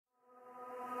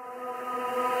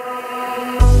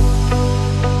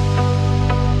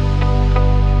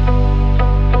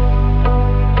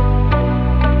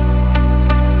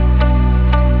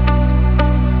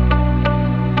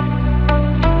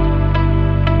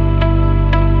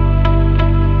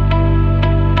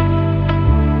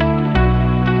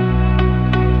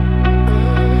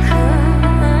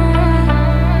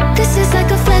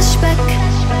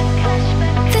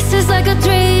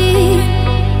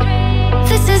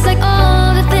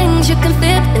can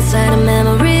fit inside a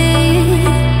memory.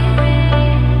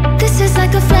 This is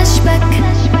like a flashback.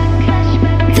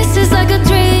 This is like a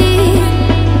dream.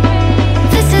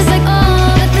 This is like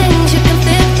all the things you can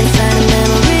fit inside a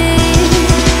memory.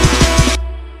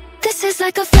 This is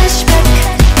like a flashback.